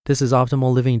This is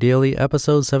Optimal Living Daily,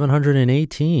 episode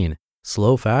 718,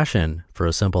 Slow Fashion for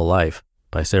a Simple Life,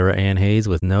 by Sarah Ann Hayes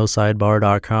with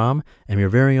NoSidebar.com. I'm your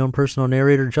very own personal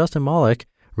narrator, Justin Malik,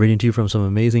 reading to you from some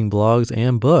amazing blogs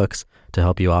and books to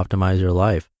help you optimize your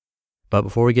life. But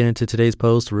before we get into today's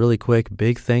post, really quick,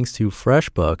 big thanks to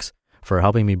FreshBooks for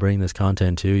helping me bring this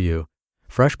content to you.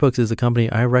 FreshBooks is the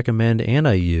company I recommend and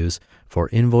I use for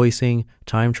invoicing,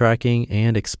 time tracking,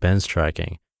 and expense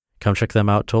tracking. Come check them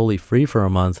out totally free for a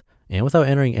month and without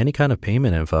entering any kind of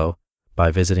payment info by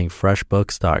visiting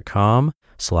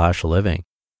freshbooks.com/living. And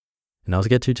now let's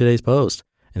get to today's post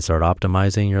and start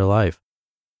optimizing your life.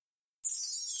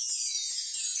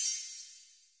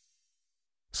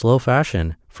 Slow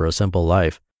Fashion for a Simple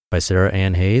Life by Sarah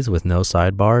Ann Hayes with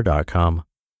NoSidebar.com.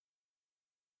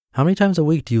 How many times a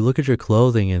week do you look at your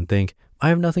clothing and think, I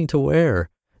have nothing to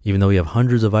wear, even though you have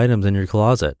hundreds of items in your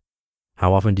closet?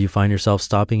 How often do you find yourself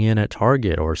stopping in at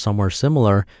Target or somewhere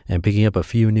similar and picking up a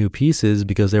few new pieces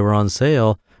because they were on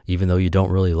sale, even though you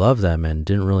don't really love them and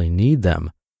didn't really need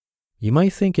them? You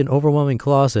might think an overwhelming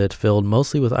closet filled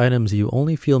mostly with items you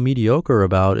only feel mediocre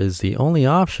about is the only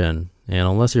option, and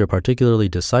unless you're a particularly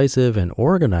decisive and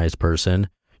organized person,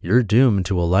 you're doomed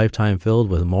to a lifetime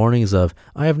filled with mornings of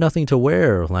I have nothing to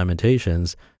wear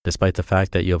lamentations, despite the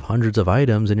fact that you have hundreds of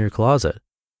items in your closet.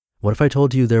 What if I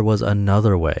told you there was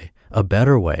another way, a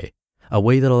better way, a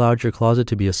way that allowed your closet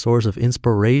to be a source of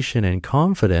inspiration and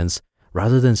confidence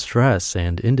rather than stress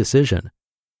and indecision?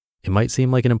 It might seem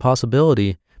like an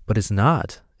impossibility, but it's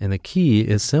not, and the key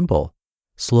is simple.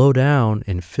 Slow down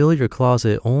and fill your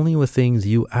closet only with things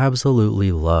you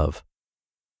absolutely love.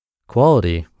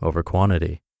 Quality over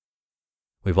quantity.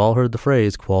 We've all heard the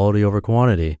phrase quality over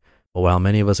quantity, but while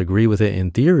many of us agree with it in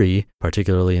theory,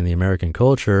 particularly in the American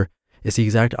culture, it's the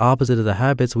exact opposite of the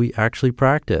habits we actually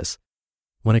practice.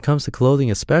 When it comes to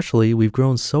clothing especially, we've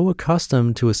grown so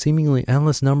accustomed to a seemingly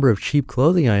endless number of cheap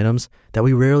clothing items that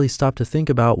we rarely stop to think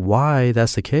about why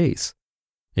that's the case.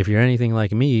 If you're anything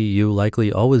like me, you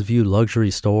likely always viewed luxury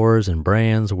stores and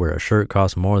brands where a shirt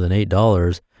costs more than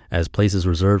 $8 as places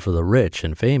reserved for the rich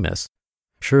and famous.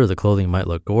 Sure, the clothing might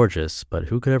look gorgeous, but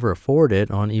who could ever afford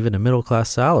it on even a middle-class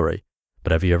salary?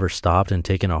 But have you ever stopped and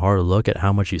taken a hard look at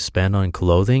how much you spend on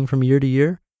clothing from year to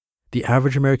year? The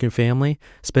average American family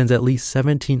spends at least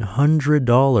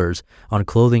 $1,700 on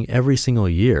clothing every single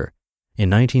year.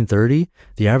 In 1930,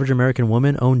 the average American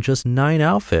woman owned just 9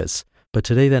 outfits, but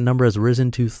today that number has risen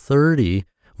to 30,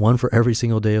 one for every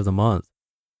single day of the month.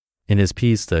 In his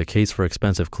piece, The Case for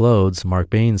Expensive Clothes, Mark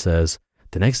Bain says,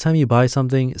 the next time you buy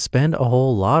something, spend a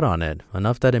whole lot on it,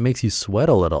 enough that it makes you sweat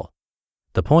a little.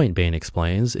 The point, Bain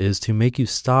explains, is to make you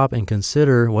stop and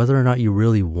consider whether or not you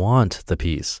really want the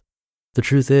piece. The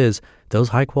truth is, those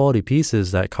high-quality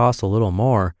pieces that cost a little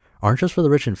more aren't just for the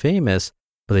rich and famous,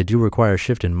 but they do require a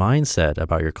shift in mindset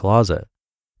about your closet.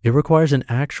 It requires an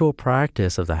actual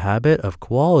practice of the habit of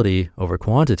quality over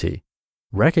quantity,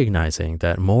 recognizing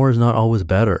that more is not always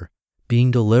better,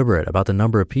 being deliberate about the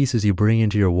number of pieces you bring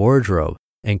into your wardrobe,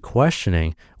 and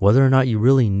questioning whether or not you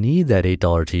really need that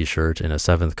 $8 t-shirt in a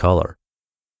 7th color.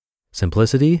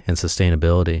 Simplicity and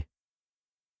sustainability.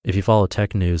 If you follow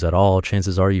tech news at all,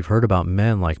 chances are you've heard about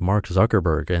men like Mark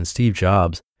Zuckerberg and Steve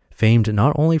Jobs, famed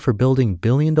not only for building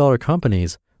billion-dollar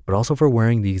companies, but also for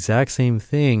wearing the exact same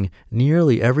thing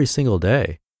nearly every single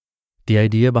day. The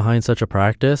idea behind such a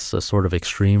practice, a sort of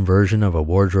extreme version of a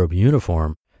wardrobe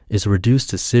uniform, is reduce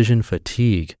decision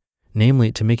fatigue,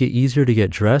 namely to make it easier to get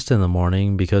dressed in the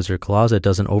morning because your closet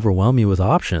doesn't overwhelm you with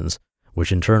options,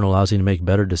 which in turn allows you to make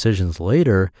better decisions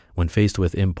later when faced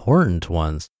with important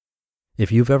ones.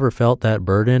 If you've ever felt that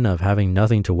burden of having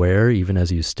nothing to wear even as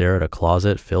you stare at a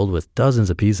closet filled with dozens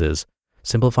of pieces,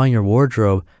 simplifying your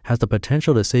wardrobe has the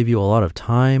potential to save you a lot of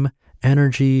time,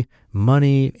 energy,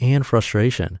 money, and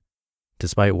frustration.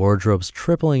 Despite wardrobes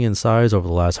tripling in size over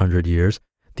the last 100 years,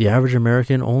 the average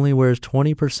American only wears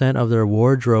 20% of their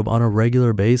wardrobe on a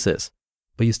regular basis,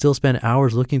 but you still spend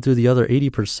hours looking through the other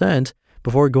 80%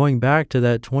 before going back to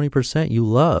that 20% you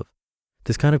love.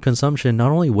 This kind of consumption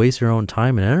not only wastes your own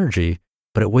time and energy,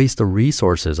 but it wastes the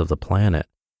resources of the planet.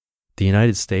 The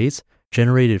United States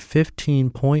generated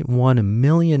 15.1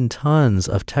 million tons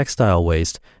of textile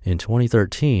waste in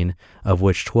 2013, of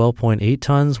which 12.8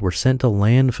 tons were sent to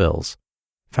landfills.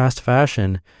 Fast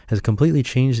fashion has completely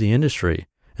changed the industry,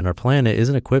 and our planet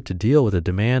isn't equipped to deal with the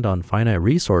demand on finite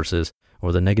resources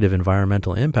or the negative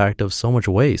environmental impact of so much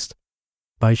waste.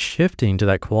 By shifting to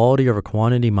that quality over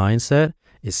quantity mindset,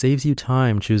 it saves you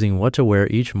time choosing what to wear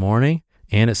each morning,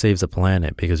 and it saves the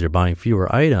planet because you're buying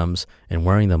fewer items and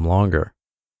wearing them longer.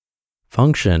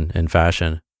 Function in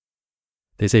fashion.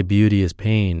 They say beauty is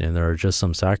pain and there are just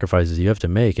some sacrifices you have to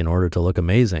make in order to look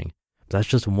amazing. That's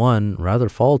just one rather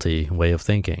faulty way of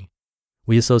thinking.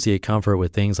 We associate comfort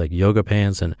with things like yoga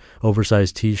pants and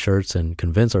oversized t-shirts and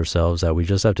convince ourselves that we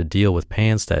just have to deal with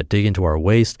pants that dig into our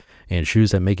waist and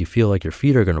shoes that make you feel like your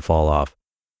feet are going to fall off.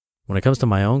 When it comes to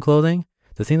my own clothing,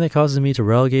 the thing that causes me to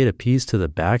relegate a piece to the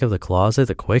back of the closet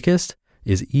the quickest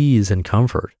is ease and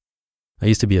comfort. I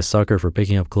used to be a sucker for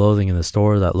picking up clothing in the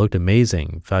store that looked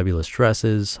amazing, fabulous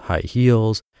dresses, high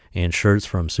heels, and shirts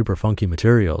from super funky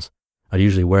materials. I'd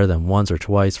usually wear them once or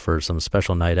twice for some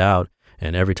special night out,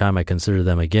 and every time I consider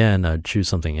them again, I'd choose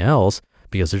something else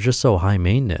because they're just so high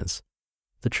maintenance.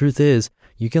 The truth is,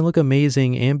 you can look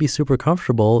amazing and be super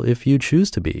comfortable if you choose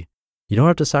to be. You don't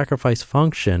have to sacrifice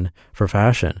function for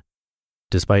fashion.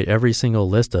 Despite every single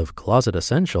list of closet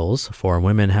essentials for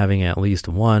women having at least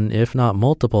one, if not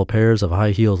multiple pairs of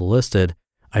high heels listed,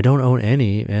 I don't own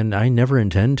any and I never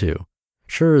intend to.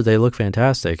 Sure, they look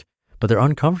fantastic, but they're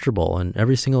uncomfortable, and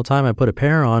every single time I put a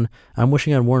pair on, I'm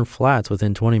wishing I'd worn flats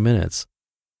within 20 minutes.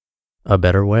 A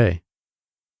better way.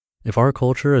 If our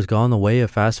culture has gone the way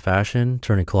of fast fashion,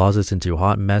 turning closets into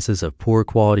hot messes of poor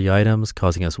quality items,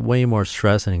 causing us way more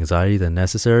stress and anxiety than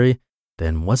necessary,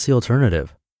 then what's the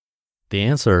alternative? The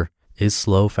answer is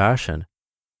slow fashion.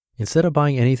 Instead of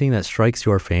buying anything that strikes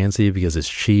your fancy because it's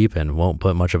cheap and won't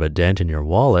put much of a dent in your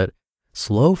wallet,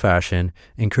 slow fashion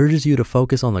encourages you to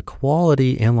focus on the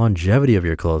quality and longevity of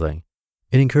your clothing.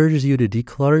 It encourages you to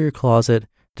declutter your closet,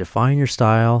 define your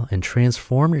style, and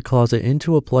transform your closet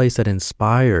into a place that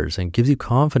inspires and gives you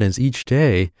confidence each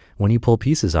day when you pull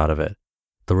pieces out of it.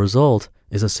 The result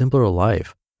is a simpler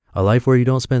life, a life where you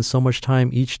don't spend so much time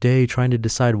each day trying to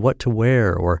decide what to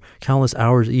wear or countless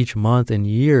hours each month and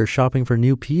year shopping for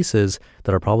new pieces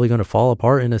that are probably going to fall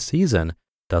apart in a season,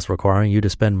 thus requiring you to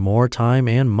spend more time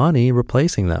and money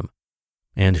replacing them.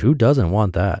 And who doesn't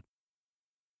want that?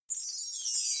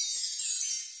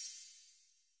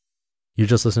 You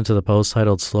just listened to the post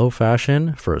titled Slow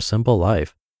Fashion for a Simple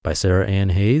Life by Sarah Ann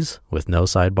Hayes with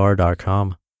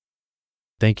NoSidebar.com.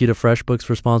 Thank you to FreshBooks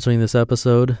for sponsoring this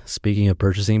episode. Speaking of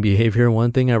purchasing behavior,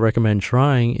 one thing I recommend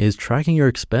trying is tracking your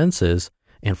expenses,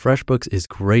 and FreshBooks is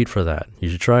great for that. You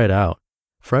should try it out.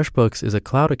 FreshBooks is a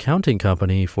cloud accounting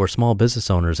company for small business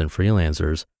owners and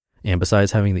freelancers. And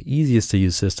besides having the easiest to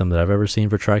use system that I've ever seen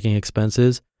for tracking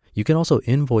expenses, you can also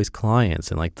invoice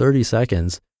clients in like 30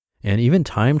 seconds and even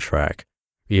time track.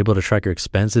 You're able to track your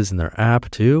expenses in their app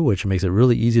too, which makes it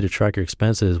really easy to track your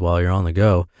expenses while you're on the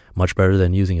go, much better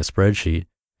than using a spreadsheet.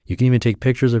 You can even take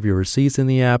pictures of your receipts in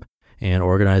the app and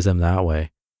organize them that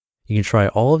way. You can try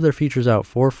all of their features out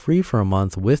for free for a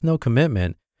month with no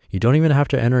commitment. You don't even have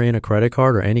to enter in a credit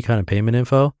card or any kind of payment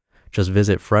info. Just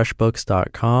visit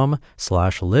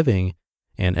freshbooks.com/living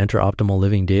and enter Optimal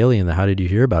Living Daily in the How Did You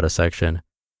Hear About Us section.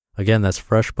 Again, that's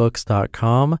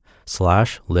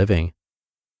freshbooks.com/living.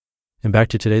 And back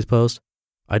to today's post.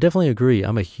 I definitely agree.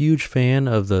 I'm a huge fan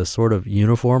of the sort of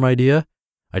uniform idea.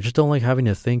 I just don't like having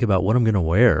to think about what I'm going to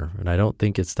wear, and I don't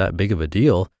think it's that big of a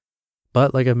deal.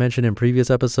 But like I mentioned in previous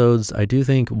episodes, I do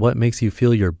think what makes you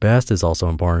feel your best is also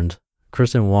important.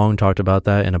 Kristen Wong talked about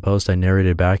that in a post I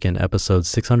narrated back in episode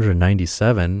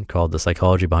 697 called The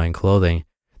Psychology Behind Clothing.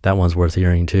 That one's worth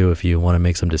hearing too if you want to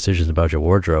make some decisions about your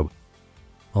wardrobe.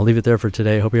 I'll leave it there for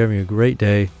today. Hope you're having a great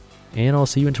day, and I'll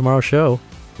see you in tomorrow's show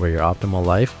where your optimal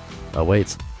life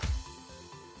awaits.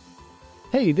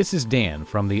 Hey, this is Dan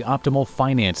from the Optimal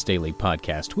Finance Daily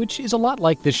podcast, which is a lot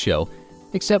like this show,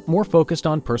 except more focused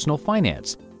on personal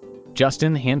finance.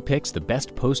 Justin handpicks the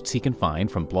best posts he can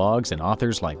find from blogs and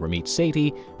authors like Ramit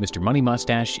Sethi, Mr. Money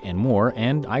Mustache, and more,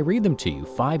 and I read them to you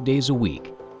 5 days a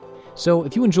week. So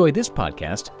if you enjoy this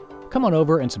podcast, come on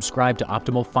over and subscribe to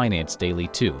Optimal Finance Daily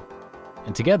too.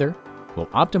 And together, we'll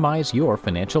optimize your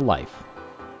financial life.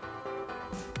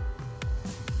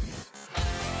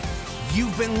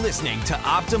 You've been listening to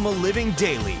Optimal Living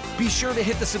Daily. Be sure to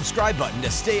hit the subscribe button to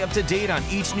stay up to date on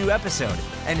each new episode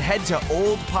and head to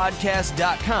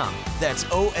oldpodcast.com. That's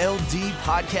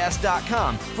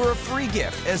OLDpodcast.com for a free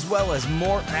gift as well as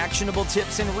more actionable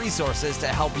tips and resources to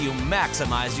help you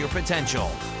maximize your potential.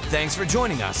 Thanks for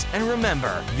joining us, and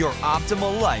remember, your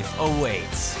optimal life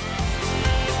awaits.